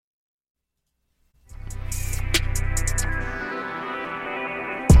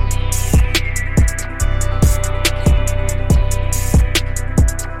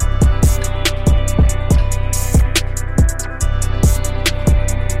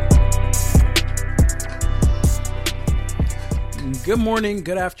Good morning,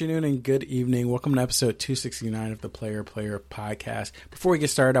 good afternoon, and good evening. Welcome to episode 269 of the Player Podcast. Before we get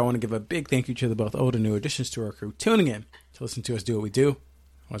started, I want to give a big thank you to the both old and new additions to our crew tuning in to listen to us do what we do.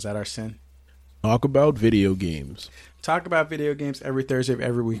 Was that our sin? Talk about video games. Talk about video games every Thursday of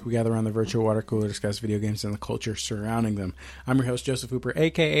every week. We gather around the virtual water cooler to discuss video games and the culture surrounding them. I'm your host, Joseph Hooper,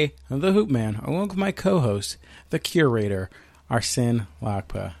 a.k.a. The Hoop Man, along with my co-host, the curator, Arsene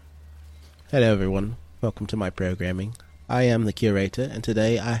Lakpa. Hello, everyone. Welcome to my programming. I am the curator, and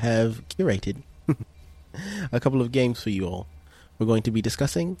today I have curated a couple of games for you all. We're going to be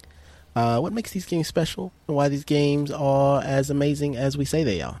discussing what makes these games special and why these games are as amazing as we say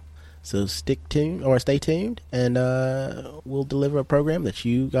they are. So stay tuned, and we'll deliver a program that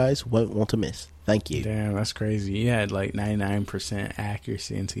you guys won't want to miss. Thank you. Damn, that's crazy. You had like 99%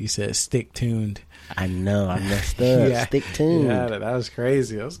 accuracy until you said stick tuned. I know, I messed up. Yeah. Stick tuned. Yeah, that was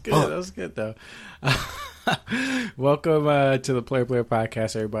crazy. That was good. That was good, though. Welcome to the Player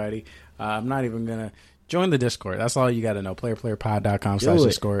Podcast, everybody. I'm not even going to join the Discord. That's all you got to know.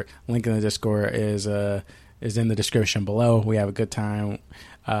 playerpod.com/Discord. Link in the Discord is in the description below. We have a good time.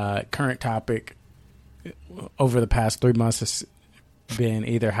 Current topic over the past 3 months has been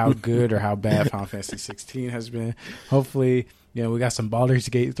either how good or how bad Final Fantasy 16 has been. Hopefully, we got some Baldur's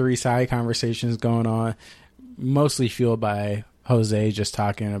Gate 3 side conversations going on, mostly fueled by Jose just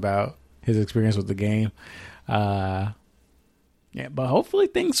talking about his experience with the game. But hopefully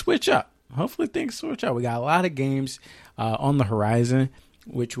things switch up. We got a lot of games on the horizon,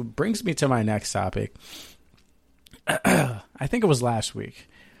 which brings me to my next topic. I think it was last week.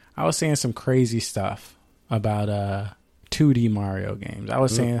 I was saying some crazy stuff about 2D Mario games. I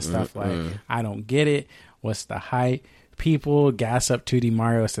was saying stuff like, I don't get it. What's the hype? People gas up 2D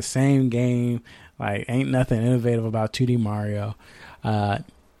Mario. It's the same game. Like, ain't nothing innovative about 2D Mario.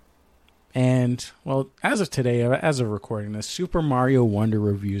 And, well, as of today, as of recording this, Super Mario Wonder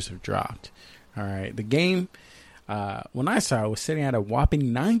reviews have dropped. All right. The game, when I saw it, was sitting at a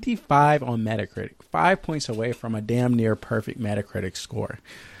whopping 95 on Metacritic, 5 points away from a damn near perfect Metacritic score.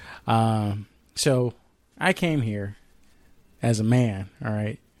 So I came here as a man, all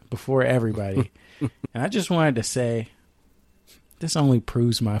right, before everybody, and I just wanted to say, this only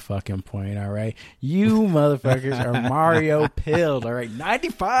proves my fucking point, all right? You motherfuckers are Mario pilled, all right?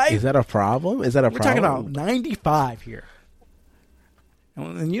 95? Is that a problem? We're talking about 95 here.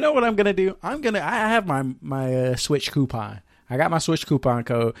 And you know what I'm going to do? I have my Switch coupon. I got my Switch coupon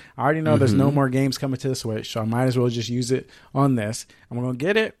code. I already know there's no more games coming to the Switch, so I might as well just use it on this. I'm going to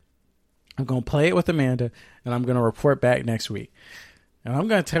get it. I'm going to play it with Amanda, and I'm going to report back next week. And I'm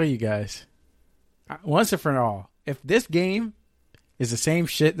going to tell you guys, once and for all, if this game is the same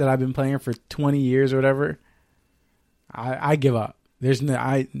shit that I've been playing for 20 years or whatever, I give up. There's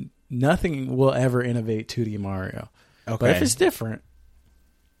nothing will ever innovate 2D Mario. Okay. But if it's different,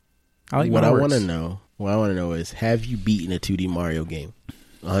 I'll eat what my I words. want to know is, have you beaten a 2D Mario game?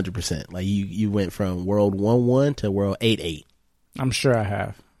 100%. Like you went from World 1-1 to World 8-8. I'm sure I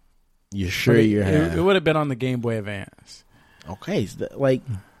have. You're sure you have? It would have been on the Game Boy Advance. Okay, so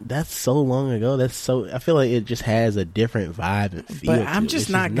that's so long ago. I feel like it just has a different vibe and feel. But I'm just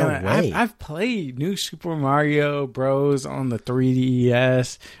not gonna. I've played New Super Mario Bros. On the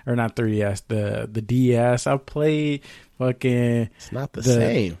 3DS or not 3DS, the DS. I've played fucking. It's not the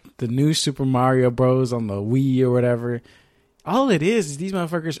same. The New Super Mario Bros. On the Wii or whatever. All it is these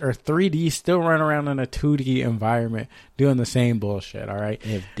motherfuckers are 3D, still running around in a 2D environment doing the same bullshit. All right,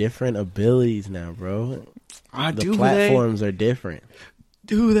 they have different abilities now, bro. The platforms are different.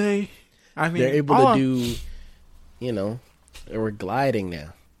 Do they? I mean, they're able to do, we're gliding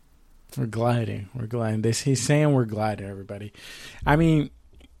now. We're gliding. He's saying we're gliding, everybody. I mean,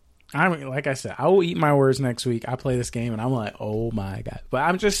 like I said, I will eat my words next week. I play this game, and I'm like, oh, my God. But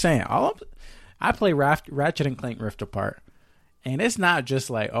I'm just saying, I play Ratchet and Clank Rift Apart. And it's not just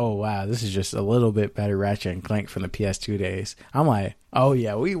like, oh, wow, this is just a little bit better Ratchet and Clank from the PS2 days. I'm like, oh,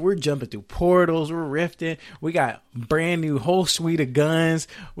 yeah, we're jumping through portals. We're rifting. We got brand new whole suite of guns.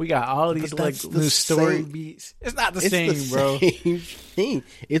 We got all these new story beats. It's not the same, bro. Same thing.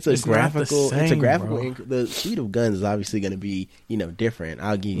 It's graphical. The suite of guns is obviously going to be, different.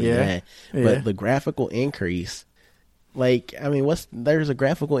 I'll give you that. Yeah. But the graphical increase, there's a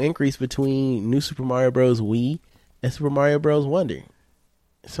graphical increase between New Super Mario Bros. Wii and Super Mario Bros. Wonder.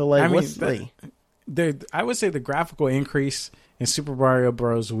 So, I would say the graphical increase in Super Mario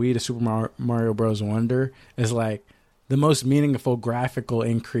Bros. Wii to Super Mario Bros. Wonder is like the most meaningful graphical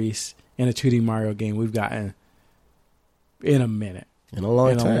increase in a 2D Mario game we've gotten in a minute. In a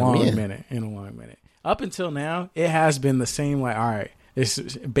long minute. Up until now, it has been the same, like, all right,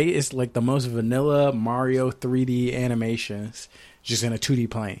 It's like the most vanilla Mario 3D animations, just in a 2D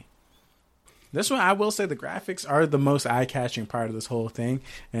plane. This one, I will say, the graphics are the most eye-catching part of this whole thing.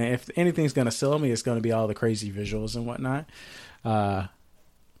 And if anything's going to sell me, it's going to be all the crazy visuals and whatnot. At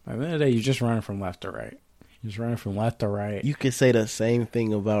the end of the day, you're just running from left to right. You're just running from left to right. You could say the same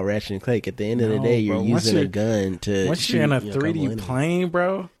thing about Ratchet and Clank. At the end of the day, you're using a gun to once shoot, you're in a 3D plane,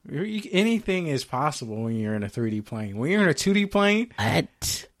 bro, anything is possible when you're in a 3D plane. When you're in a 2D plane...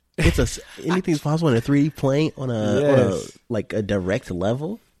 anything's possible in a 3D plane on a direct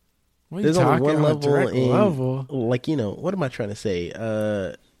level. There's only one level like, what am I trying to say?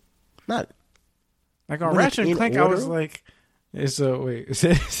 Not like on Ratchet and Clank. I was like, wait,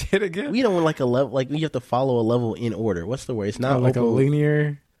 say it again. We don't want like a level, like you have to follow a level in order. What's the word? It's not like a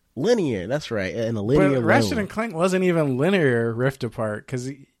linear. Linear, that's right. And a linear. But Ratchet and Clank wasn't even linear Rift Apart,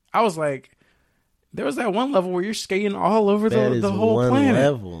 because I was like, there was that one level where you're skating all over the whole planet.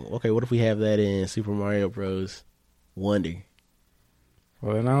 Level. Okay, what if we have that in Super Mario Bros. Wonder?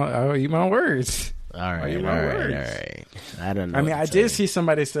 Well, then I'll eat my words. All right. I don't know. I mean, I did see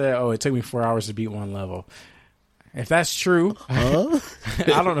somebody say, "Oh, it took me 4 hours to beat one level." If that's true, I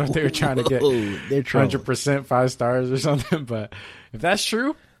don't know if they were trying to get 100% 5 stars or something. But if that's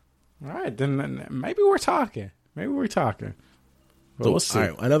true, all right, then maybe we're talking. But we'll see. All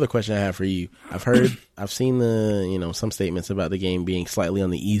right, another question I have for you. I've seen some statements about the game being slightly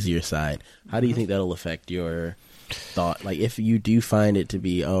on the easier side. How do you think that'll affect your thought? Like, if you do find it to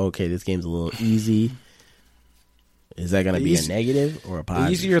be, okay, this game's a little easy, is that going to be a negative or a positive?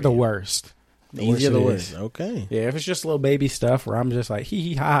 The easier, the worst. The easier, the worst. Okay. Yeah, if it's just little baby stuff where I'm just like,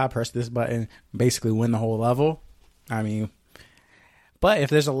 hee ha ha, press this button, basically win the whole level. I mean, but if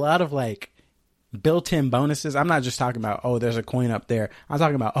there's a lot of like built-in bonuses, I'm not just talking about, oh, there's a coin up there. I'm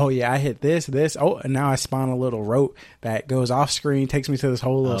talking about, oh yeah, I hit this, oh, and now I spawn a little rope that goes off screen, takes me to this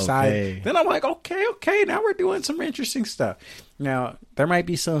whole little side. Then I'm like, okay, now we're doing some interesting stuff. Now, there might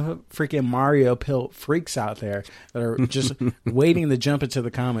be some freaking Mario pilt freaks out there that are just waiting to jump into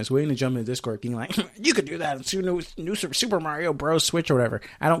the comments, waiting to jump into Discord, being like, you could do that in new Super Mario Bros. Switch or whatever.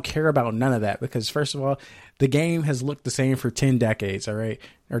 I don't care about none of that, because first of all, the game has looked the same for 10 decades, all right?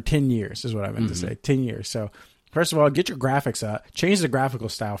 Or 10 years is what I meant to say. 10 years. So, first of all, get your graphics up. Change the graphical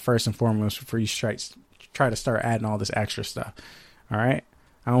style first and foremost before you try to start adding all this extra stuff. All right?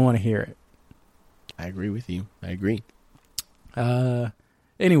 I don't want to hear it. I agree with you. I agree.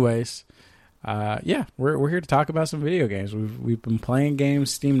 Anyways, yeah, we're here to talk about some video games. We've been playing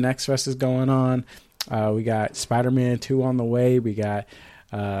games. Steam Next Fest is going on. We got Spider-Man 2 on the way. We got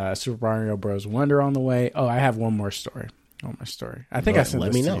Super Mario Bros. Wonder on the way. Oh, I have one more story. I think I sent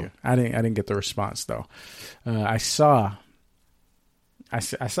this to you. I didn't get the response though. I saw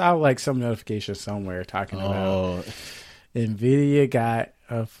like some notification somewhere talking about NVIDIA got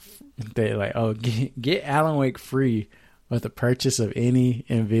get Alan Wake free with the purchase of any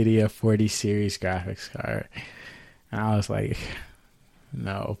NVIDIA 40 series graphics card. And I was like,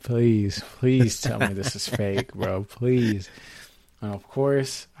 no, please tell me this is fake, bro. Please. And of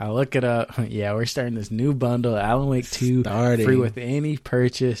course, I look it up. Yeah, we're starting this new bundle, Alan Wake 2, free with any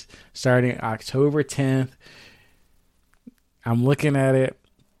purchase, starting October 10th. I'm looking at it.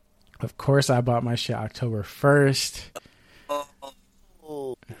 Of course, I bought my shit October 1st.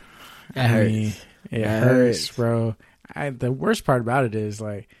 It hurts, bro. The worst part about it is,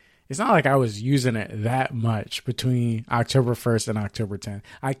 like, it's not like I was using it that much between October 1st and October 10th.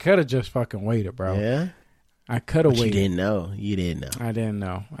 I could have just fucking waited, bro. Yeah? I could have waited. You didn't know. I didn't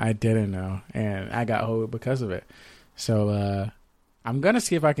know. And I got hold because of it. So, I'm going to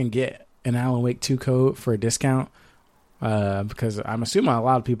see if I can get an Alan Wake 2 code for a discount. Because I'm assuming a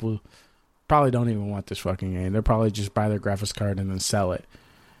lot of people probably don't even want this fucking game. They'll probably just buy their graphics card and then sell it.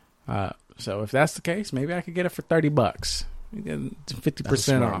 So if that's the case, maybe I could get it for $30.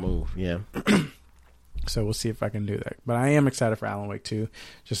 50% off. Move. Yeah. So we'll see if I can do that. But I am excited for Alan Wake 2.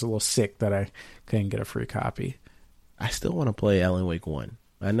 Just a little sick that I couldn't get a free copy. I still want to play Alan Wake 1.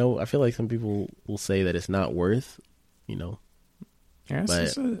 I feel like some people will say that it's not worth, Yeah,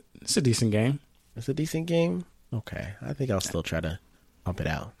 it's a decent game. It's a decent game? Okay. I think I'll still try to pump it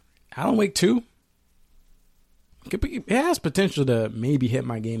out. Alan Wake 2? It has potential to maybe hit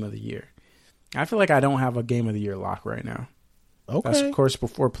my game of the year. I feel like I don't have a game of the year lock right now. Okay. That's, of course,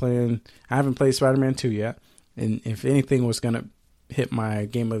 before playing. I haven't played Spider-Man 2 yet. And if anything was going to hit my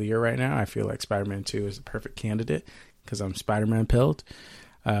game of the year right now, I feel like Spider-Man 2 is the perfect candidate because I'm Spider-Man pilled.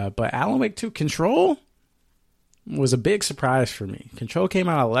 But Alan Wake 2 Control was a big surprise for me. Control came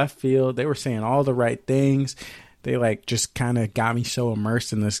out of left field. They were saying all the right things. They just kind of got me so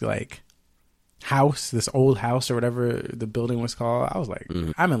immersed in this this old house or whatever the building was called. I was like,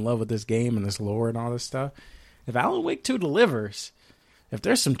 I'm in love with this game and this lore and all this stuff. If Alan Wake 2 delivers, if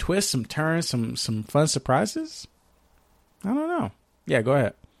there's some twists, some turns, some fun surprises, I don't know. Yeah, go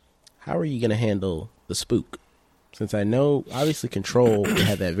ahead. How are you going to handle the spook? Since I know, obviously, Control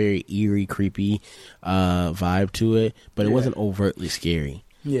had that very eerie, creepy vibe to it, but it wasn't overtly scary.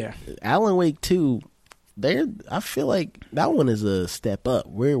 Yeah. Alan Wake 2, I feel like that one is a step up.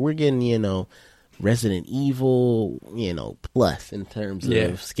 We're getting, Resident Evil, plus in terms of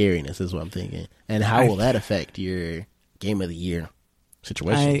scariness is what I'm thinking. And how will that affect your Game of the Year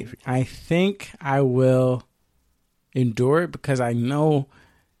situation? I think I will endure it because I know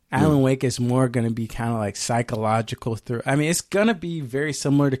Alan Wake is more going to be kind of like psychological through. I mean, it's going to be very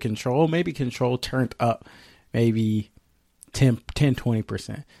similar to Control. Maybe Control turned up maybe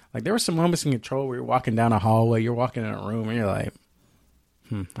 10-20%. Like there were some moments in Control where you're walking down a hallway, you're walking in a room, and you're like,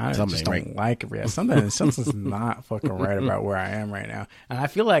 I just don't like it. Yeah, something's not fucking right about where I am right now. And I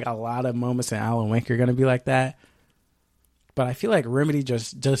feel like a lot of moments in Alan Wake are going to be like that. But I feel like Remedy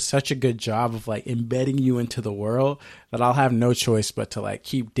just does such a good job of like embedding you into the world that I'll have no choice but to like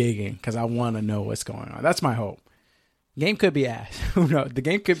keep digging because I want to know what's going on. That's my hope. Game could be ass. Who knows? The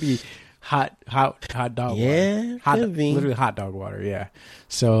game could be hot dog water. Yeah, could be. Literally hot dog water. Yeah.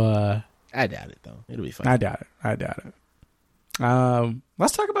 So I doubt it though. It'll be fun. I doubt it.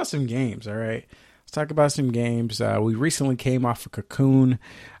 Let's talk about some games. All right. Let's talk about some games. We recently came off of Cocoon.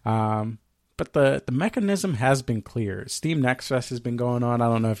 But the mechanism has been clear. Steam Next Fest has been going on. I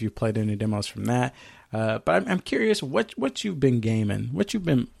don't know if you've played any demos from that. But I'm curious what you've been gaming, what you've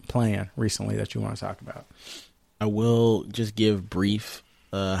been playing recently that you want to talk about. I will just give brief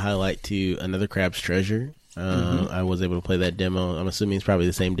highlight to Another Crab's Treasure. I was able to play that demo. I'm assuming it's probably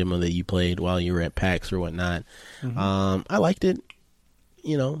the same demo that you played while you were at PAX or whatnot. I liked it.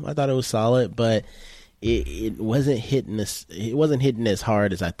 I thought it was solid, but it wasn't hitting as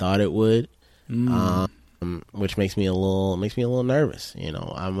hard as I thought it would. Which makes me a little nervous.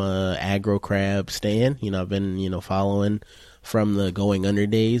 I'm a aggro crab stan. I've been following from the Going Under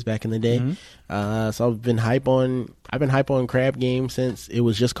days back in the day. So I've been hype on Crab Game since it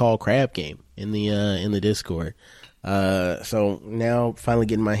was just called Crab Game in the Discord. So now finally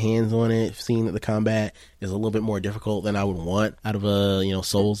getting my hands on it, seeing that the combat is a little bit more difficult than I would want out of a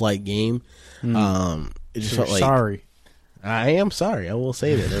Souls like game. It just felt like sorry. I am sorry. I will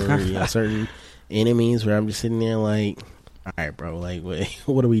say that there were certain enemies where I'm just sitting there like, all right, bro, like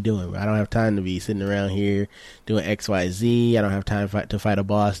what are we doing? I don't have time to be sitting around here doing XYZ. I don't have time to fight a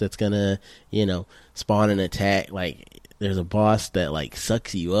boss that's gonna spawn an attack. Like there's a boss that like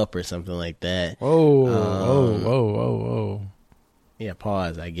sucks you up or something like that. Whoa. Yeah,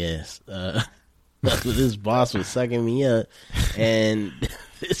 pause, I guess. This boss was sucking me up, and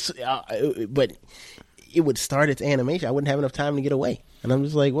but it would start its animation. I wouldn't have enough time to get away, and I'm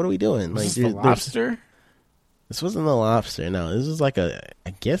just like, what are we doing? Like the lobster? This wasn't the lobster. No, this was like a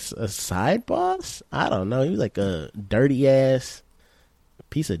side boss. I don't know. He was like a dirty ass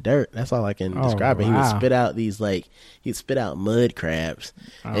piece of dirt. That's all I can describe it. He would spit out he'd spit out mud crabs.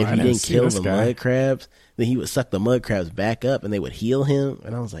 And if he didn't kill the mud crabs, then he would suck the mud crabs back up and they would heal him.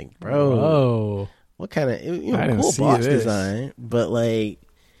 And I was like, bro, what kind of cool boss design? But like,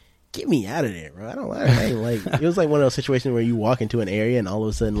 get me out of there, bro. I don't like it was like one of those situations where you walk into an area and all of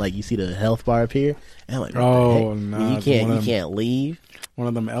a sudden like you see the health bar appear and I'm like, no, you can't leave. One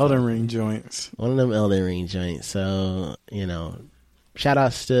of them Elden Ring joints. So, shout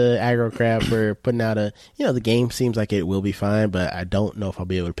outs to Aggro Crab for putting out the game seems like it will be fine, but I don't know if I'll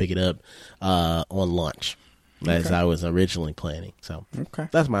be able to pick it up on launch as I was originally planning. So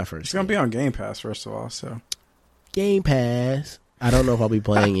that's my first. It's going to be on Game Pass, first of all. So Game Pass. I don't know if I'll be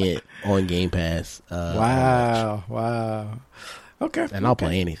playing it on Game Pass. Wow. Okay. And I'll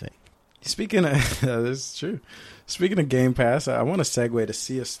play anything. Speaking of, this is true. Speaking of Game Pass, I want to segue to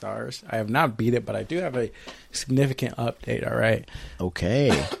Sea of Stars. I have not beat it, but I do have a significant update, all right?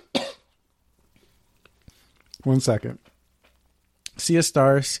 Okay. 1 second. Sea of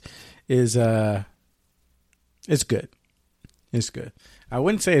Stars is, it's good. It's good. I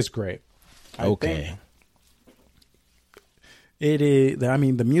wouldn't say it's great. Okay. It is. I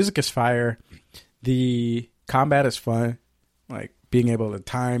mean, the music is fire. The combat is fun. Like being able to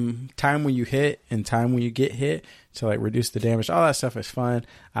time when you hit and time when you get hit to like reduce the damage. All that stuff is fun.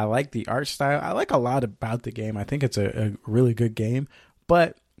 I like the art style. I like a lot about the game. I think it's a really good game.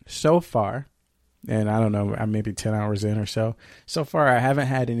 But so far, and I don't know, I'm maybe 10 hours in or so. So far, I haven't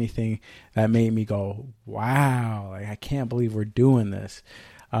had anything that made me go, wow, like I can't believe we're doing this.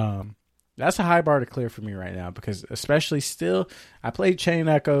 That's a high bar to clear for me right now because especially still, I played Chain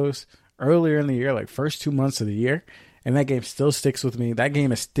Echoes earlier in the year, like first 2 months of the year. And that game still sticks with me. That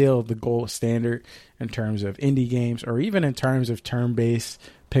game is still the gold standard in terms of indie games, or even in terms of turn-based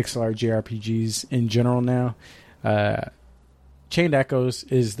pixel art JRPGs in general now. Chained Echoes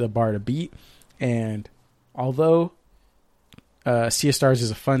is the bar to beat. And although Sea of Stars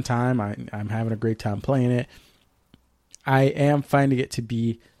is a fun time, I'm having a great time playing it, I am finding it to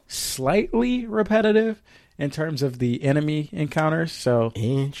be slightly repetitive in terms of the enemy encounters. So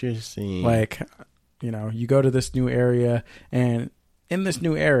interesting. Like, you go to this new area, and in this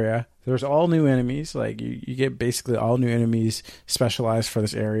new area, there's all new enemies. Like, you get basically all new enemies specialized for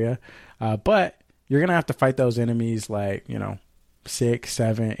this area. But you're going to have to fight those enemies, like, 6,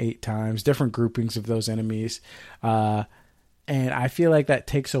 7, 8 times, different groupings of those enemies. And I feel like that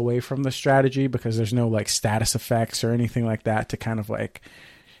takes away from the strategy, because there's no, like, status effects or anything like that to kind of, like,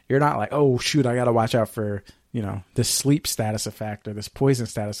 you're not like, oh, shoot, I got to watch out for this sleep status effect or this poison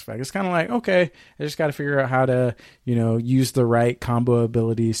status effect. It's kind of like, okay, I just got to figure out how to, use the right combo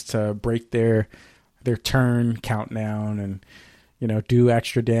abilities to break their turn countdown and, do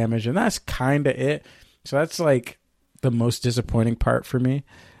extra damage. And that's kind of it. So that's like the most disappointing part for me.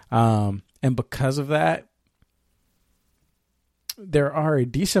 And because of that, there are a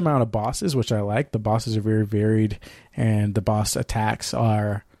decent amount of bosses, which I like. The bosses are very varied, and the boss attacks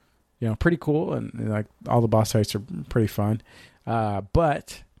are pretty cool, and like all the boss fights are pretty fun.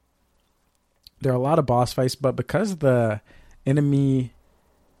 But there are a lot of boss fights, but because the enemy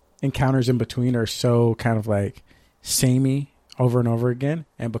encounters in between are so kind of like samey over and over again,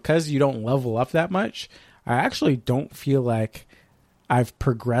 and because you don't level up that much, I actually don't feel like I've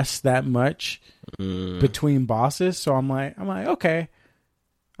progressed that much between bosses. So I'm like, okay,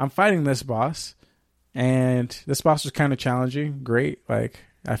 I'm fighting this boss, and this boss was kind of challenging. Great. Like,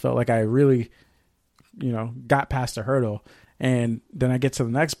 I felt like I really, got past a hurdle. And then I get to the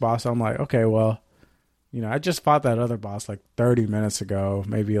next boss. I'm like, okay, well, I just fought that other boss like 30 minutes ago,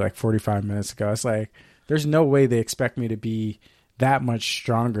 maybe like 45 minutes ago. It's like, there's no way they expect me to be that much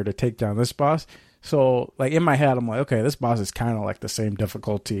stronger to take down this boss. So, like, in my head, I'm like, okay, this boss is kind of like the same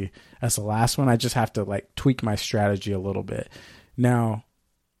difficulty as the last one. I just have to, like, tweak my strategy a little bit. Now,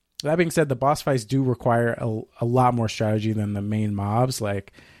 that being said, the boss fights do require a lot more strategy than the main mobs.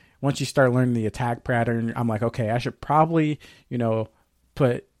 Like, once you start learning the attack pattern, I'm like, okay, I should probably,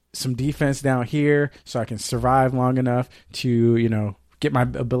 put some defense down here so I can survive long enough to, get my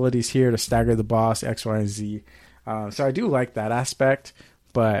abilities here to stagger the boss, X, Y, and Z. So I do like that aspect,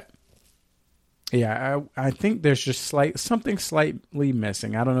 but yeah, I think there's just something slightly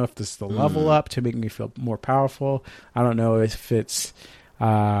missing. I don't know if this is the level up to make me feel more powerful. I don't know if it's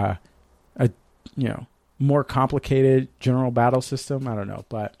a more complicated general battle system. I don't know,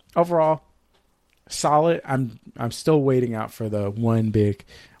 but overall, solid. I'm still waiting out for the one big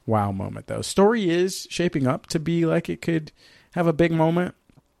wow moment though. Story is shaping up to be like it could have a big moment.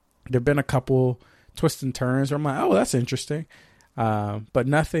 There've been a couple twists and turns where I'm like, oh, that's interesting, but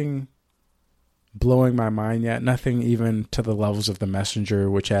nothing blowing my mind yet. Nothing even to the levels of The Messenger,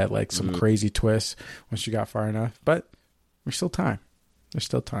 which had like some crazy twists once you got far enough. But there's still time. There's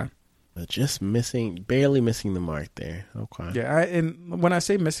still time. But just barely missing the mark there. Okay. Yeah, and when I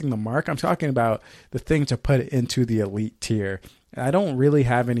say missing the mark, I'm talking about the thing to put it into the elite tier. I don't really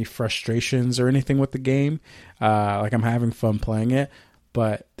have any frustrations or anything with the game. Like, I'm having fun playing it,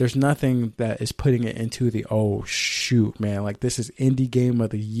 but there's nothing that is putting it into the, oh, shoot, man. Like, this is indie game of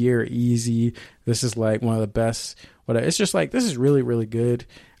the year easy. This is, like, one of the best. It's just, like, this is really, really good.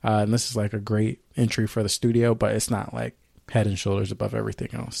 And this is, like, a great entry for the studio, but it's not, like, head and shoulders above everything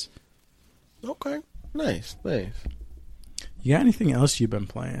else. Okay. Nice. You got anything else you've been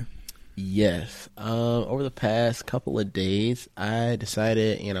playing? Yes. Over the past couple of days, I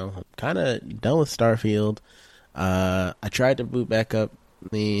decided, I'm kind of done with Starfield. I tried to boot back up,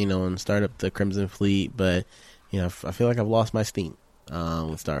 and start up the Crimson Fleet, but I feel like I've lost my steam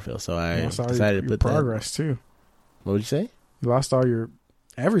with Starfield, so I decided to put progress too. What would you say? You lost all your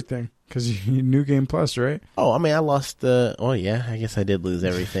everything because you New Game Plus, right? Oh, I mean, I lost the. Oh yeah, I guess I did lose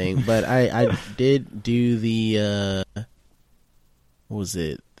everything, but I did do the. What was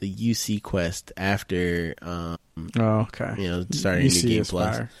it? The UC quest after. Okay. Starting New Game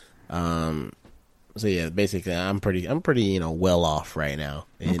Plus. So yeah, basically, I'm pretty, well off right now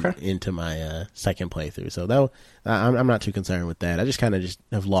into my second playthrough. So I'm not too concerned with that. I just kind of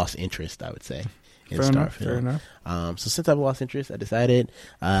have lost interest, I would say, in Starfield. Fair enough. So since I've lost interest, I decided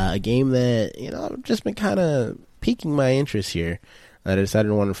a game that I've just been kind of piquing my interest here. I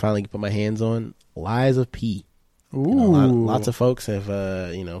decided I wanted to finally put my hands on Lies of P. Ooh. You know, lots of folks have,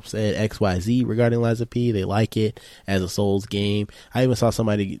 said XYZ regarding Lies of P. They like it as a Souls game. I even saw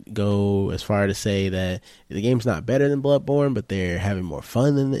somebody go as far to say that the game's not better than Bloodborne, but they're having more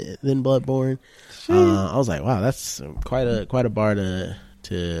fun than Bloodborne. I was like, wow, that's quite a bar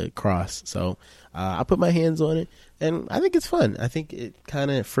to cross. So I put my hands on it, and I think it's fun. I think it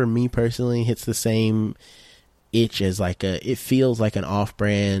kind of, for me personally, hits the same itch as it feels like an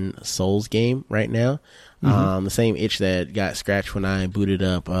off-brand Souls game right now. The same itch that got scratched when I booted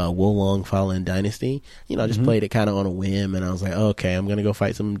up Wolong Fallen Dynasty. Just played it kind of on a whim, and I was like, okay, I'm gonna go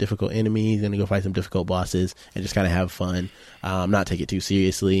fight some difficult enemies, gonna go fight some difficult bosses, and just kind of have fun, not take it too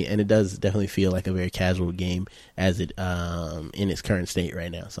seriously. And it does definitely feel like a very casual game as it in its current state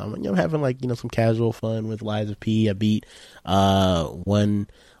right now. So I'm having some casual fun with Lies of P. I beat one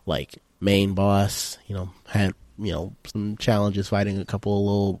main boss. Had some challenges fighting a couple of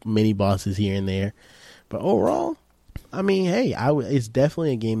little mini bosses here and there. But overall, I mean, hey, it's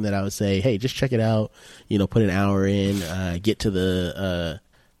definitely a game that I would say, hey, just check it out. Put an hour in, get to the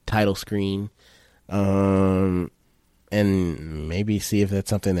title screen, and maybe see if that's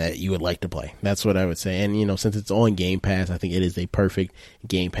something that you would like to play. That's what I would say. And, since it's on Game Pass, I think it is a perfect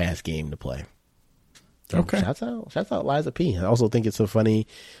Game Pass game to play. So okay. Shouts out Lies of P. I also think it's so funny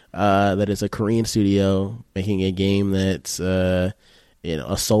that it's a Korean studio making a game that's a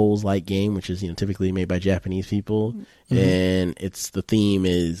Souls-like game, which is typically made by Japanese people, and the theme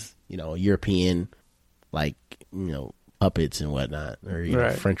is European puppets and whatnot, or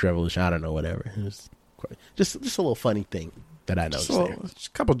right. French Revolution. I don't know, whatever. It's just a little funny thing that I noticed there. Just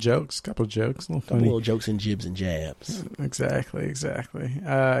a couple jokes, a little jokes and jibs and jabs. Exactly.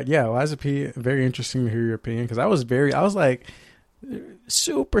 Yeah, Lies of P. Very interesting to hear your opinion, because I was like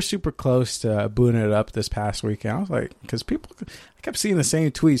super close to booting it up this past weekend. I was like, because I kept seeing the same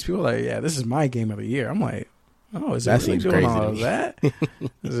tweets. People were like, yeah, this is my game of the year. I'm like, oh, is it really doing all of that?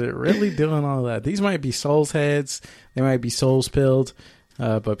 Is it really doing all that? These might be Souls heads. They might be Souls pilled.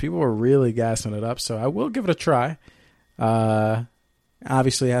 But people were really gassing it up. So I will give it a try.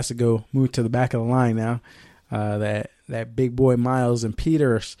 Obviously it has to move to the back of the line now. That big boy Miles and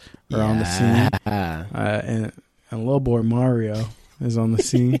Peters are on the scene. And little boy Mario is on the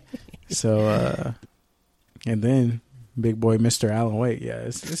scene. So, and then big boy Mr. Alan Wake. Yeah,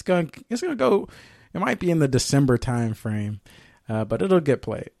 it's gonna go. It might be in the December time frame, but it'll get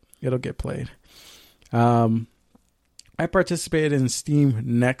played. I participated in Steam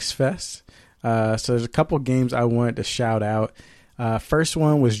Next Fest. So there's a couple games I wanted to shout out. First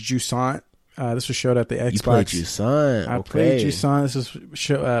one was Jusant. This was showed at the Xbox. You played Jusant. I played Jusant. This was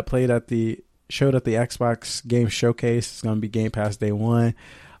showed at the Xbox Game Showcase. It's going to be Game Pass day one.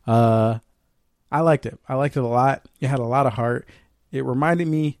 I liked it. I liked it a lot. It had a lot of heart. It reminded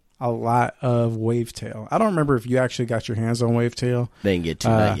me a lot of Wavetale. I don't remember if you actually got your hands on Wavetale. They didn't get to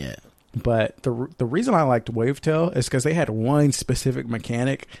that yet. But the reason I liked Wavetale is because they had one specific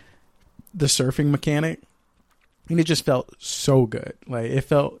mechanic, the surfing mechanic, and it just felt so good. It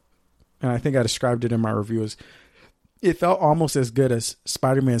felt, and I think I described it in my review as, it felt almost as good as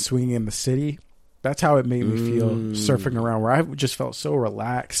Spider-Man swinging in the city. That's how it made me feel surfing around, where I just felt so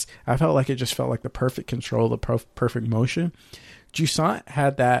relaxed. I felt like it just felt like the perfect control, the perfect motion. Jusant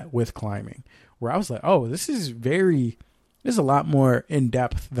had that with climbing, where I was like, oh, this is a lot more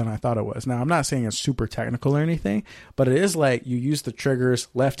in-depth than I thought it was. Now, I'm not saying it's super technical or anything, but it is like you use the triggers,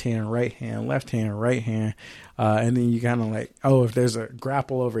 left hand, right hand, and then you kind of if there's a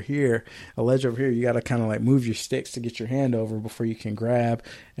grapple over here, a ledge over here, you got to kind of move your sticks to get your hand over before you can grab,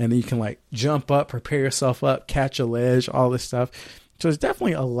 and then you can jump up, prepare yourself up, catch a ledge, all this stuff. So there's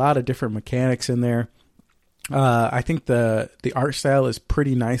definitely a lot of different mechanics in there. I think the art style is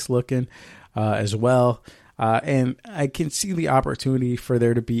pretty nice looking as well. And I can see the opportunity for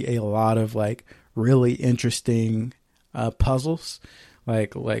there to be a lot of really interesting puzzles,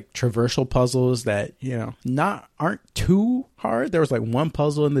 like traversal puzzles that aren't too hard. There was one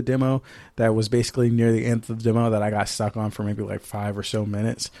puzzle in the demo that was basically near the end of the demo that I got stuck on for maybe 5 or so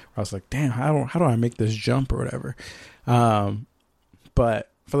minutes. I was like, damn, how do I make this jump or whatever? But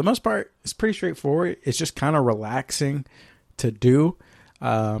for the most part, it's pretty straightforward. It's just kind of relaxing to do.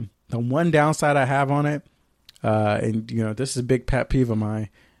 The one downside I have on it, and this is a big pet peeve of mine,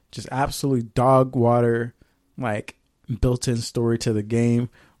 just absolutely dog water, built-in story to the game,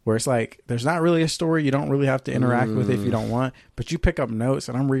 where it's there's not really a story. You don't really have to interact with it if you don't want, but you pick up notes,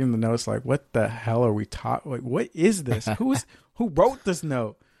 and I'm reading the notes what the hell are we talking? What is this? Who wrote this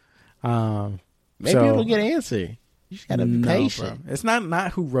note? Maybe it'll get an answer. You just gotta be patient. Bro. It's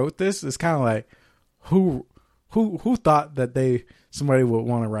not who wrote this. It's kind of who who thought that somebody would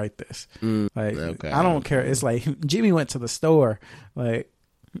want to write this? I don't care. It's like Jimmy went to the store. Like,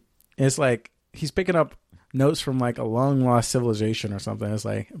 it's like he's picking up notes from like a long lost civilization or something. It's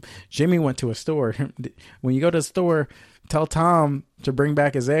like Jimmy went to a store. When you go to the store, tell Tom to bring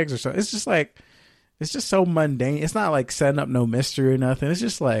back his eggs or something. It's just so mundane. It's not like setting up no mystery or nothing. It's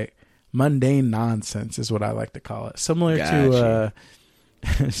just like mundane nonsense is what I like to call it. Similar to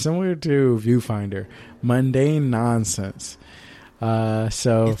Viewfinder, mundane nonsense.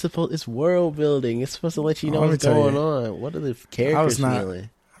 So it's world building. It's supposed to let you know what's going on. What are the characters feeling?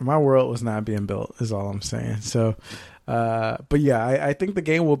 My world was not being built, is all I'm saying. So, but yeah, I think the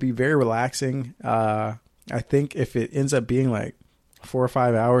game will be very relaxing. I think if it ends up being like 4 or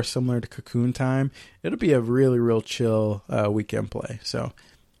 5 hours, similar to Cocoon Time, it'll be a really real chill weekend play. So,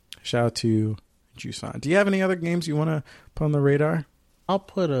 shout out to Juiceon. Do you have any other games you want to put on the radar? I'll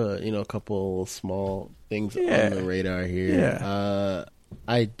put a couple small things on the radar here. Yeah.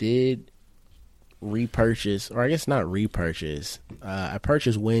 I did repurchase, or I guess not repurchase. I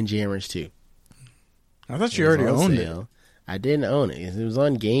purchased Windjammers 2. I thought you already owned it. I didn't own it. It was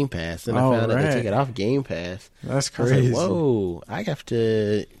on Game Pass, and I found out they took it off Game Pass. That's crazy. I was like, whoa, I have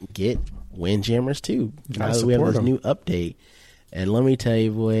to get Windjammers 2. Now that we have this new update. And let me tell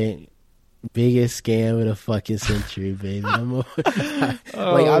you, boy, biggest scam of the fucking century, baby.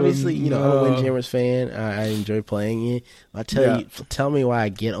 Obviously, I'm a Windjammers fan. I enjoy playing it. Tell me why I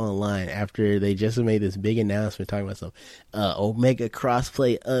get online after they just made this big announcement talking about some Omega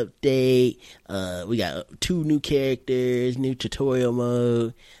crossplay update. We got 2 new characters, new tutorial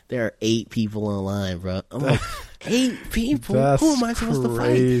mode. There are 8 people online, bro. I'm like, 8 people? Who am I supposed to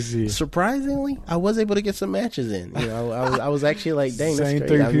fight? Surprisingly, I was able to get some matches in. I was actually like, dang, that's crazy.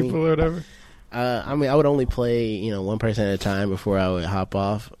 3 people or whatever. I would only play, one person at a time before I would hop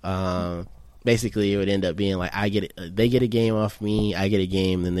off. Basically, it would end up being like they get a game off me, I get a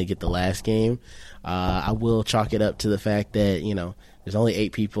game, then they get the last game. I will chalk it up to the fact that there's only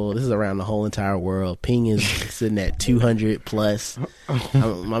 8 people. This is around the whole entire world. Ping is sitting at 200 plus.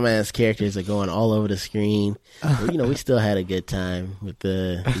 My man's characters are going all over the screen. But, we still had a good time with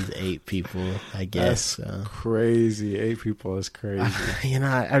these 8 people, I guess. That's crazy. 8 people is crazy.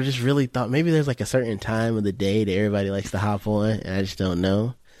 I just really thought maybe there's like a certain time of the day that everybody likes to hop on, and I just don't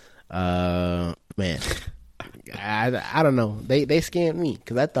know. Man, I don't know. They scammed me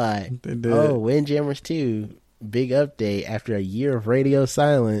because I thought, Windjammers 2. Big update after a year of radio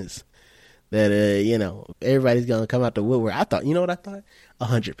silence that everybody's gonna come out the woodwork. I thought, what I thought?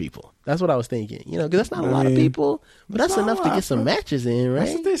 100 people. That's what I was thinking. Because that's not a lot of people, but that's enough to get some matches in, right?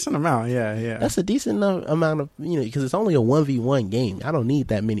 That's a decent amount. Yeah. That's a decent enough amount of because it's only a 1v1 game. I don't need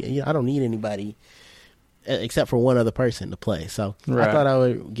that many. I don't need anybody except for one other person to play. So I thought I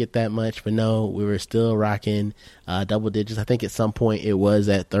would get that much, but no, we were still rocking double digits. I think at some point it was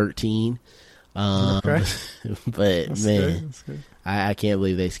at 13. But that's man, good. I can't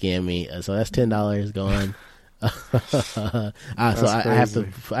believe they scammed me. So that's $10 gone. So I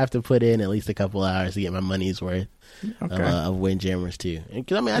have to put in at least a couple hours to get my money's worth of Windjammers too.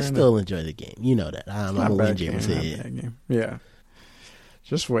 Because I still enjoy the game. You know that I'm a Windjammers head. Yeah.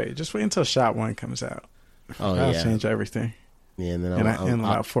 Just wait until Shot 1 comes out. That'll change everything. Yeah, and then in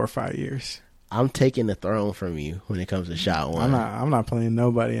about 4 or 5 years. I'm taking the throne from you when it comes to Shot 1. I'm not playing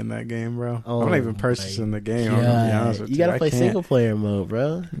nobody in that game, bro. I'm not even purchasing the game. I'm gonna be honest with you. You gotta play single player mode,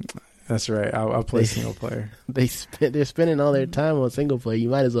 bro. That's right. I'll play single player. They're spending all their time on single player. You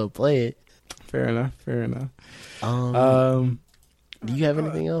might as well play it. Fair enough. Do you have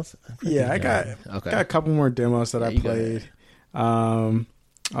anything else? I got a couple more demos that I played. I'll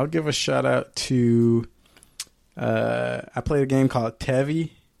give a shout out to. I played a game called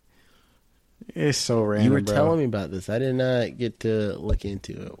Tevi. It's so random. You were telling me about this. I did not get to look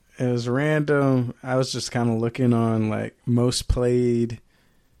into it. It was random. I was just kind of looking on like most played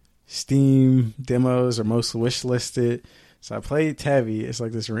Steam demos or most wish listed. So I played Tevi. It's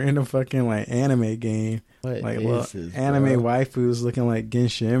like this random fucking like anime game. What like anime waifus looking like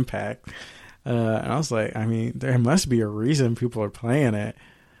Genshin Impact. And I was like, there must be a reason people are playing it.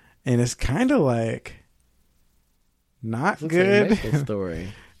 And it's kind of like not good. Like a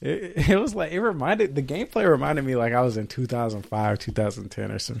story. It was like the gameplay reminded me like I was in 2005,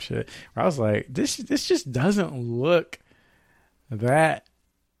 2010 or some shit. Where I was like, this just doesn't look that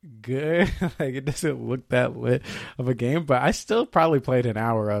good. Like it doesn't look that lit of a game, but I still probably played an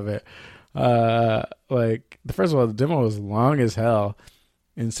hour of it. Like first of all, the demo was long as hell,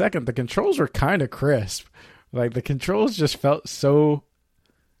 and second, the controls were kind of crisp. Like the controls just felt so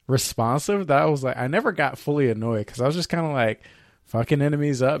responsive that I was like, I never got fully annoyed because I was just kind of like, fucking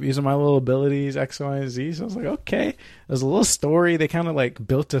enemies up using my little abilities X, Y, and Z. So I was like, okay. There's a little story. They kind of like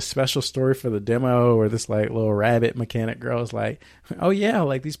built a special story for the demo where this like little rabbit mechanic girl is like, oh yeah,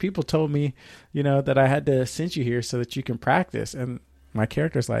 like these people told me, you know, that I had to send you here so that you can practice. And my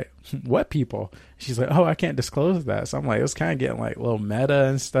character's like, what people? She's like, oh, I can't disclose that. So I'm like, it was kind of getting like a little meta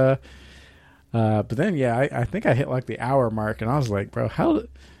and stuff. But then, yeah, I think I hit like the hour mark and I was like, bro,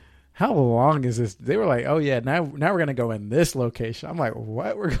 how long is this? They were like, oh yeah, now we're going to go in this location. I'm like,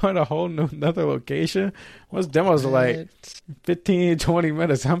 what? We're going to a whole another location? Most demos are like 15, 20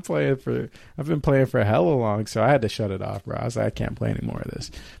 minutes. I've been playing for hella long, so I had to shut it off, bro. I was like, I can't play any more of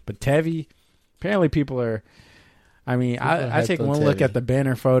this. But Tevi, apparently people are, I mean, I take one look at the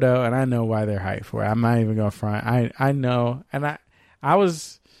banner photo and I know why they're hyped for it. I'm not even going to front. I know. And I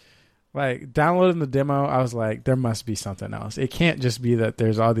was like downloading the demo. I was like, there must be something else. It can't just be that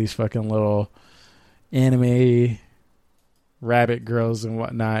there's all these fucking little anime rabbit girls and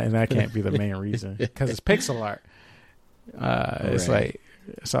whatnot. And that can't be the main reason because it's pixel art. It's like,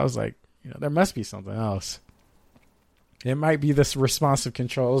 so I was like, you know, there must be something else. It might be this responsive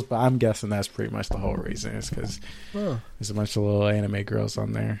controls, but I'm guessing that's pretty much the whole reason. It's because there's a bunch of little anime girls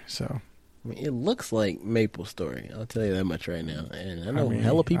on there. So, I mean, it looks like MapleStory. I'll tell you that much right now. And I know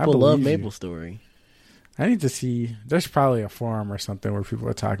hella people love MapleStory. I need to see. There's probably a forum or something where people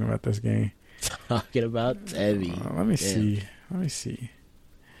are talking about this game. Talking about Tevi. Let me see.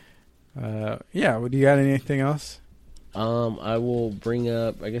 Yeah. Do you got anything else? I will bring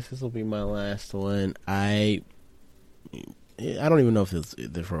up. I guess this will be my last one. I don't even know if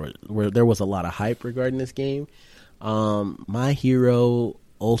there was a lot of hype regarding this game. My Hero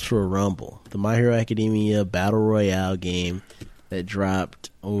Ultra Rumble, the My Hero Academia Battle Royale game that dropped.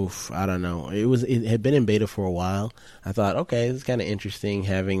 I don't know. It had been in beta for a while. I thought, okay, this is kind of interesting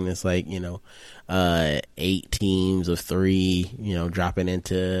having this 8 teams of 3, dropping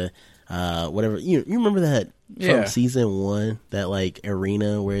into whatever. You remember that from season 1, that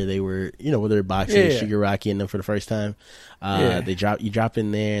arena where they were, where they're boxing Shigaraki and them for the first time. You drop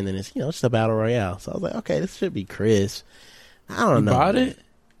in there and then it's just a battle royale. So I was like, okay, this should be crisp. I don't know. You bought it?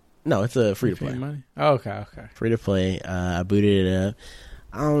 No, it's a free to play. Money? Oh, okay. Free to play. I booted it up.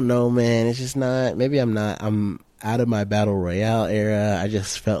 I don't know, man. It's just not. Maybe I'm out of my battle royale era. I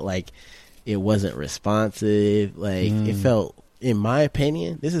just felt like it wasn't responsive. It felt, in my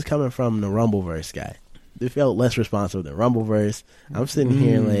opinion, this is coming from the Rumbleverse guy. It felt less responsive than Rumbleverse. I'm sitting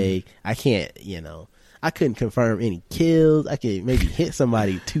here I can't, I couldn't confirm any kills. I could maybe hit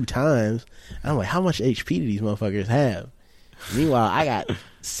somebody 2 times. I'm like, how much HP do these motherfuckers have? Meanwhile, I got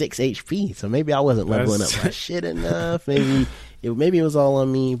 6 HP, so maybe I wasn't leveling up my shit enough. Maybe it was all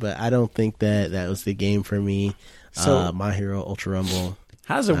on me, but I don't think that was the game for me. So, My Hero Ultra Rumble.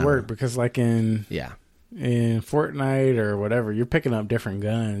 How does it work? Because in Fortnite or whatever, you're picking up different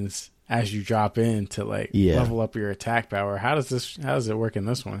guns as you drop in to level up your attack power. How does it work in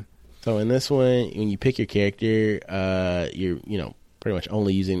this one? So in this one, when you pick your character, you're pretty much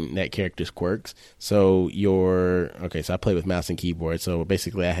only using that character's quirks. So so I play with mouse and keyboard. So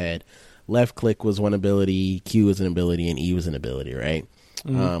basically, I had left click was one ability, Q was an ability, and E was an ability, right?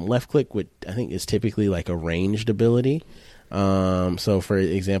 Mm-hmm. Left click I think is typically a ranged ability. So for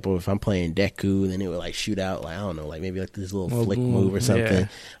example, if I'm playing Deku, then it would shoot out I don't know, maybe this little flick move or something.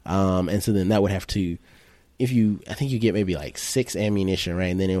 Yeah. And so then that would have to, I think you get maybe 6 ammunition, right?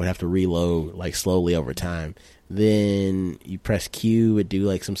 And then it would have to reload slowly over time. Then you press Q, would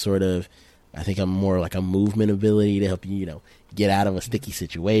do some sort of, I think I'm more a movement ability to help you, get out of a sticky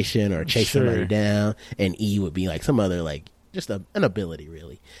situation or chase somebody down. And E would be some other just an ability,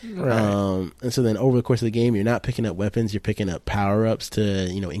 really. Right. And so then over the course of the game, you're not picking up weapons, you're picking up power-ups to,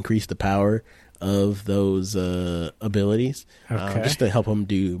 increase the power of those abilities. Okay. Just to help them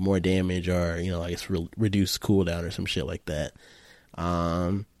do more damage or, I guess reduce cooldown or some shit like that.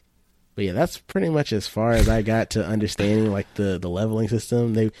 But yeah, that's pretty much as far as I got to understanding the leveling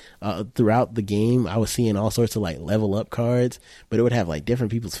system. They throughout the game, I was seeing all sorts of level up cards, but it would have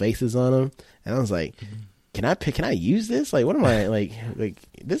different people's faces on them, and I was like, Can I use this? What am I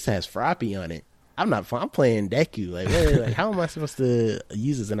this has Froppy on it. I'm playing Deku. How am I supposed to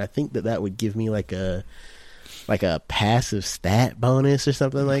use this? And I think that would give me a passive stat bonus or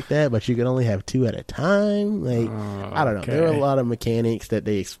something like that, but you could only have 2 at a time. I don't know. Okay. There were a lot of mechanics that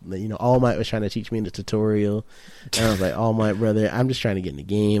they, All Might was trying to teach me in the tutorial. And I was like, All Might, brother, I'm just trying to get in the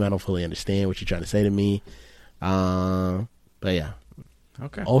game. I don't fully understand what you're trying to say to me. But yeah.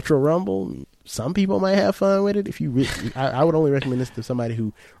 Okay. Ultra Rumble, some people might have fun with it. If you, I would only recommend this to somebody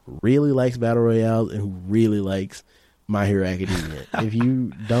who really likes battle royales and who really likes My Hero Academia. If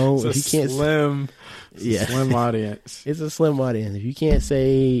you don't, if you can't, slim audience. It's a slim audience. If you can't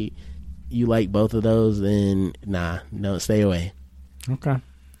say you like both of those, then no, stay away. Okay.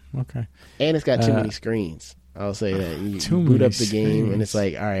 And it's got too many screens. I'll say that. You boot up the game, and it's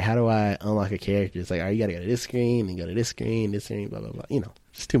like, all right, how do I unlock a character? It's like, all right, you got to go to this screen, and go to this screen, blah, blah, blah. You know,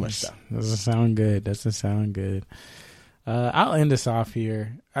 it's too much stuff. Doesn't sound good. I'll end this off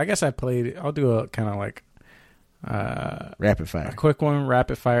here. I guess I'll do a kind of like rapid fire. A quick one,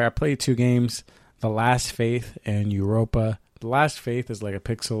 rapid fire. I played 2 games, The Last Faith and Europa. The Last Faith is like a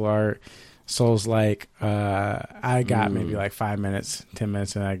pixel art Souls-like. I got maybe like 5 minutes, 10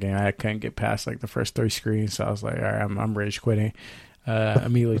 minutes in that game. I couldn't get past like the first 3 screens, so I was like, all right, I'm rage quitting.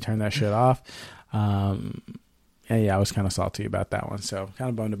 Immediately turned that shit off. And yeah, I was kind of salty about that one, so kind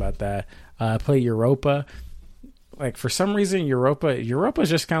of bummed about that. I played Europa. Like, for some reason, Europa is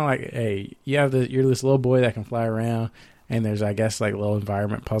just kind of like, hey, you're this little boy that can fly around, and there's, I guess, like little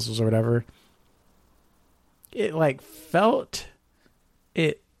environment puzzles or whatever. It like felt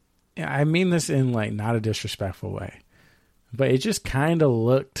it. I mean this in like not a disrespectful way, but it just kind of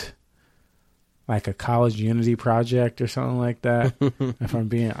looked like a college Unity project or something like that. If I'm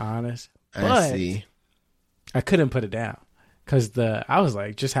being honest, I see. I couldn't put it down because I was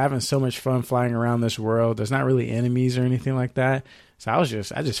like just having so much fun flying around this world. There's not really enemies or anything like that, so I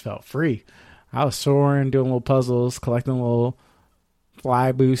just felt free. I was soaring, doing little puzzles, collecting little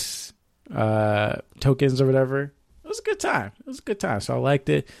fly boosts, tokens or whatever. It was a good time. So I liked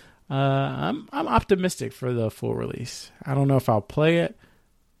it. I'm optimistic for the full release. I don't know if I'll play it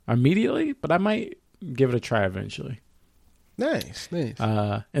immediately, but I might give it a try eventually. Nice.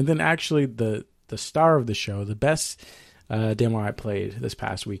 And then actually the star of the show, the best demo I played this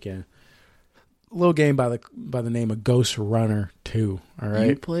past weekend, a little game by the name of Ghost Runner 2. All right,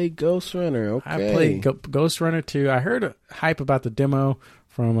 you played Ghost Runner. Okay, I played Ghost Runner 2. I heard hype about the demo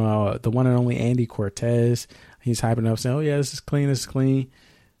from the one and only Andy Cortez. He's hyping up, saying, "Oh yeah, this is clean."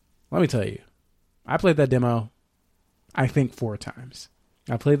 Let me tell you, I played that demo, I think 4 times.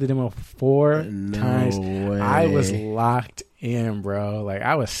 I played the demo 4 times. Way. I was locked in, bro. Like,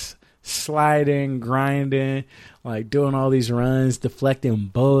 I was sliding, grinding, like doing all these runs, deflecting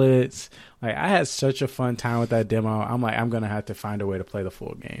bullets. Like, I had such a fun time with that demo. I'm like, I'm going to have to find a way to play the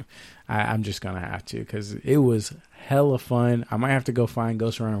full game. I'm just going to have to, because it was hella fun. I might have to go find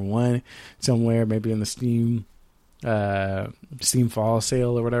Ghost Runner 1 somewhere, maybe in the Steam Fall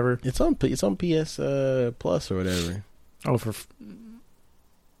sale or whatever. It's on PS Plus or whatever. Oh,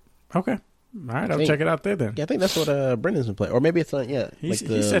 okay. All right, I'll check it out there then. Yeah, I think that's what Brendan's been playing, or maybe it's on. Yeah, he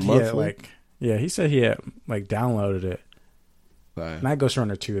said monthly? he said he had downloaded it. Right. Not Ghost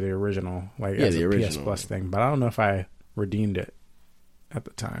Runner 2, the original, as the original PS Plus thing, but I don't know if I redeemed it at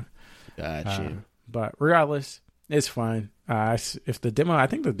the time. Gotcha. But regardless, it's fun. I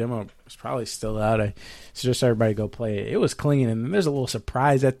think the demo is probably still out. I suggest everybody go play it. It was clean, and then there's a little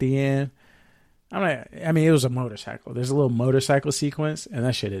surprise at the end. It was a motorcycle. There's a little motorcycle sequence, and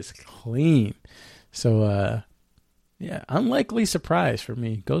that shit is clean. So, unlikely surprise for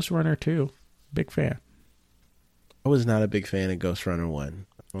me. Ghost Runner 2, big fan. I was not a big fan of Ghost Runner 1.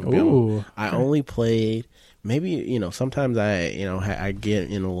 Ooh. I only played, maybe, sometimes I get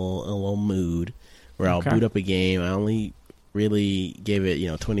in a little mood where I'll boot up a game. I only really gave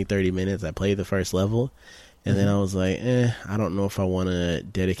it, 20, 30 minutes. I played the first level, and then I was like, I don't know if I want to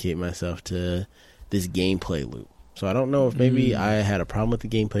dedicate myself to this gameplay loop. So I don't know if maybe I had a problem with the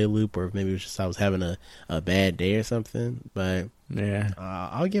gameplay loop, or if maybe it was just I was having a bad day or something. But yeah,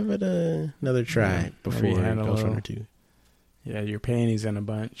 I'll give it another try before Ghost Runner 2. Yeah, your panties in a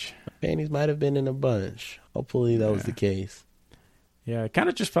bunch. My panties might have been in a bunch. Hopefully that was the case. Yeah, it kind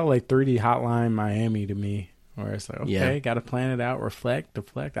of just felt like 3D Hotline Miami to me, where it's like, okay, got to plan it out, reflect,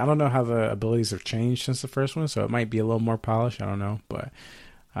 deflect. I don't know how the abilities have changed since the first one, so it might be a little more polished. I don't know, but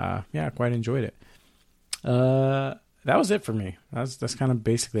I quite enjoyed it. That was it for me. That's kind of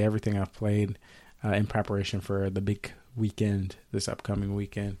basically everything I've played in preparation for the big weekend, this upcoming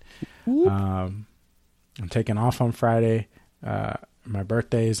weekend. I'm taking off on Friday. My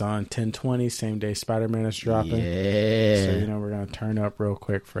birthday is on 10/20, same day Spider-Man is dropping. Yeah. So, we're going to turn up real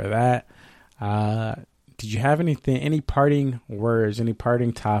quick for that. Did you have any parting words, any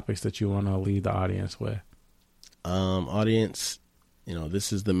parting topics that you want to lead the audience with? Audience,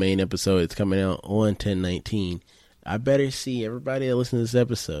 this is the main episode. It's coming out on 10/19. I better see everybody that listens to this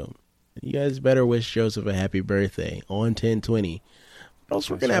episode. You guys better wish Joseph a happy birthday on 10/20. Or else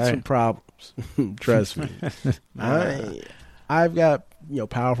we're going to have some problems. Trust me. I've got,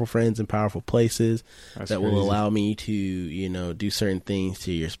 powerful friends in powerful places that will allow me to, do certain things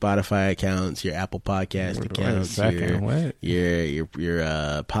to your Spotify accounts, your Apple Podcast accounts, your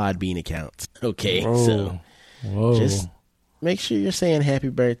Podbean accounts. Okay, so just make sure you're saying happy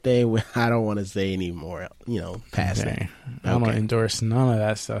birthday. I don't want to say any more, past that. I don't endorse none of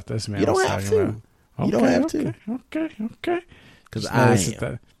that stuff this man was talking about. You don't have to. Okay. Because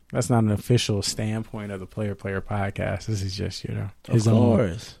that's not an official standpoint of the Player podcast. This is just, his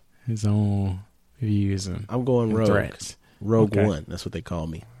own views and I'm going rogue. Threats. Rogue One. That's what they call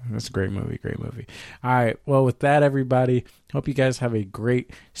me. That's a great movie. All right. Well, with that, everybody, hope you guys have a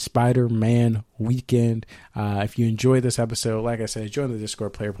great Spider-Man weekend. If you enjoyed this episode, like I said, join the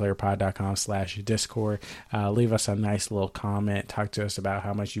Discord, playerpod.com/Discord. Leave us a nice little comment. Talk to us about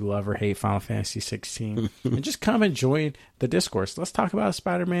how much you love or hate Final Fantasy 16. And just come and join the discourse. Let's talk about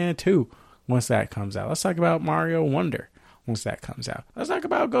Spider-Man 2 once that comes out. Let's talk about Mario Wonder once that comes out. Let's talk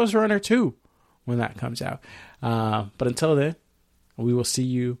about Ghost Runner 2 when that comes out. But until then, we will see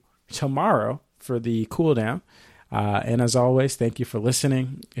you tomorrow for the cooldown. And as always, thank you for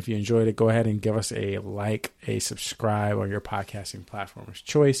listening. If you enjoyed it, go ahead and give us a like, a subscribe on your podcasting platform of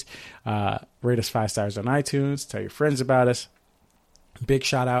choice. Rate us 5 stars on iTunes. Tell your friends about us. Big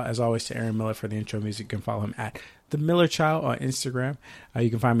shout out, as always, to Aaron Miller for the intro music. You can follow him at The Miller Child on Instagram. You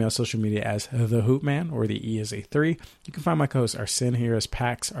can find me on social media as The Hoop Man, or the E is a 3. You can find my co-host Arsene here as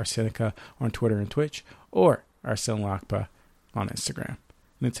Pax Arsenica on Twitter and Twitch, or Arsene Lakpa on Instagram.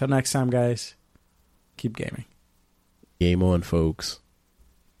 And until next time, guys, keep gaming. Game on, folks.